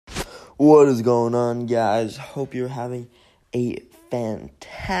What is going on, guys? Hope you're having a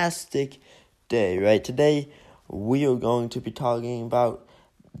fantastic day, right? Today, we are going to be talking about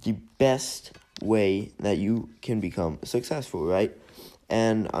the best way that you can become successful, right?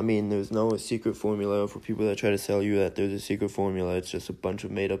 And, there's no secret formula for people that try to sell you that there's a secret formula. It's just a bunch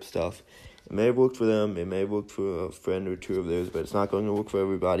of made-up stuff. It may have worked for them, it may have worked for a friend or two of theirs, but it's not going to work for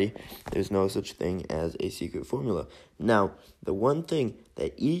everybody. There's no such thing as a secret formula. Now, the one thing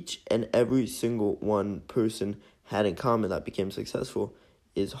that each and every single one person had in common that became successful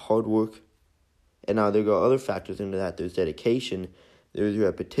is hard work. And now there go other factors into that. There's dedication, there's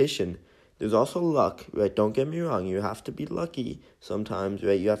repetition, there's also luck, right? Don't get me wrong, you have to be lucky sometimes,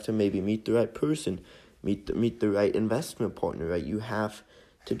 right? You have to maybe meet the right person, meet the right investment partner, right? You have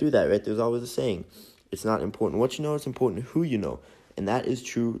to do that, right? There's always a saying, it's not important what you know, it's important who you know. And that is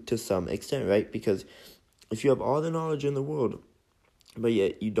true to some extent, right? Because if you have all the knowledge in the world, but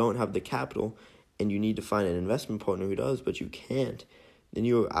yet you don't have the capital, and you need to find an investment partner who does, but you can't, then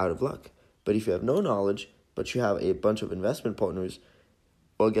you're out of luck. But if you have no knowledge, but you have a bunch of investment partners,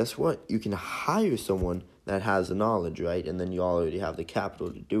 well, guess what? You can hire someone that has the knowledge, right? And then you already have the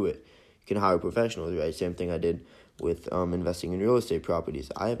capital to do it. You can hire professionals, right? Same thing I did with investing in real estate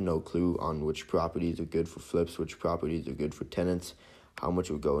properties. I have no clue on which properties are good for flips, which properties are good for tenants, how much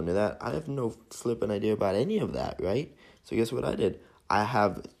would go into that. I have no flipping idea about any of that, right? So guess what I did? I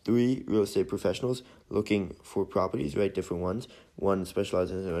have 3 real estate professionals looking for properties, right? Different ones. One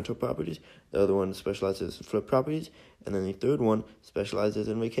specializes in rental properties. The other one specializes in flip properties. And then the third one specializes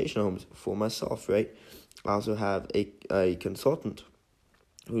in vacation homes for myself, right? I also have a consultant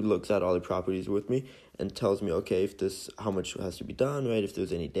who looks at all the properties with me and tells me, okay, how much has to be done, right? If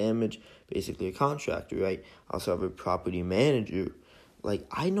there's any damage, basically a contractor, right? I also have a property manager. Like,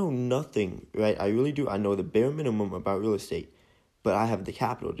 I know nothing, right? I really do. I know the bare minimum about real estate, but I have the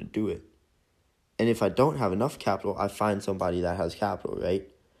capital to do it. And if I don't have enough capital, I find somebody that has capital, right?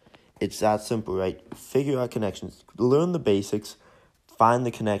 It's that simple, right? Figure out connections. Learn the basics, find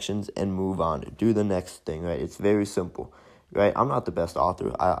the connections, and move on. Do the next thing, right? It's very simple, right? I'm not the best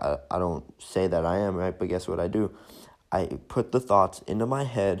author. I don't say that I am, right? But guess what I do? I put the thoughts into my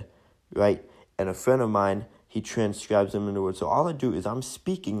head, right? And a friend of mine, he transcribes them into words. So all I do is I'm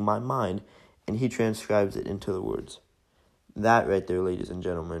speaking my mind, and he transcribes it into the words. That right there, ladies and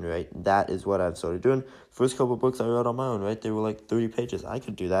gentlemen, right? That is what I've started doing. First couple books I wrote on my own, right? They were like 30 pages. I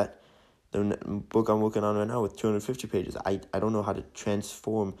could do that. The book I'm working on right now with 250 pages. I don't know how to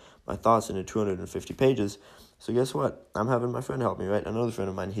transform my thoughts into 250 pages. So guess what? I'm having my friend help me, right? Another friend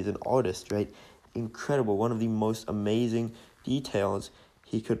of mine, he's an artist, right? Incredible. One of the most amazing details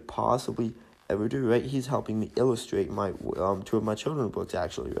he could possibly ever do, right? He's helping me illustrate my 2 of my children's books,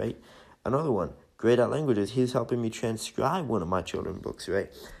 actually, right? Another one, great at languages. He's helping me transcribe one of my children's books, right?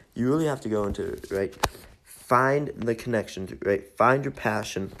 You really have to go into it, right? Find the connections, right? Find your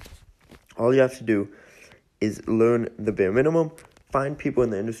passion. All you have to do is learn the bare minimum, find people in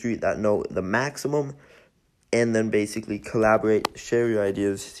the industry that know the maximum, and then basically collaborate, share your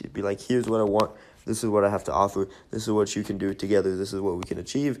ideas, be like, here's what I want, this is what I have to offer, this is what you can do together, this is what we can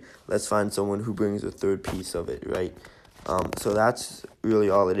achieve. Let's find someone who brings a third piece of it, right? So that's really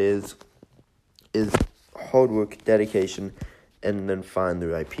all it is hard work, dedication, and then find the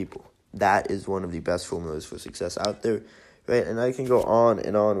right people. That is one of the best formulas for success out there, right? And I can go on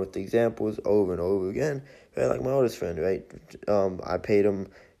and on with the examples over and over again, right? Like my oldest friend, right? I paid him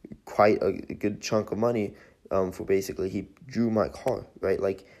quite a good chunk of money for basically, he drew my car, right?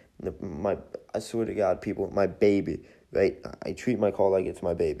 Like, I swear to God, people, my baby, right? I treat my car like it's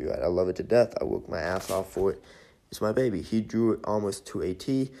my baby, right? I love it to death. I work my ass off for it. It's my baby. He drew it almost to a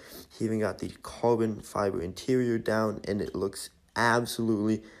T. He even got the carbon fiber interior down, and it looks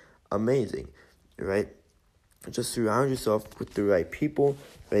absolutely amazing, right? Just surround yourself with the right people,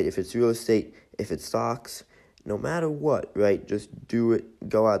 right? If it's real estate, if it's stocks, no matter what, right? Just do it.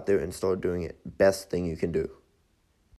 Go out there and start doing it. Best thing you can do.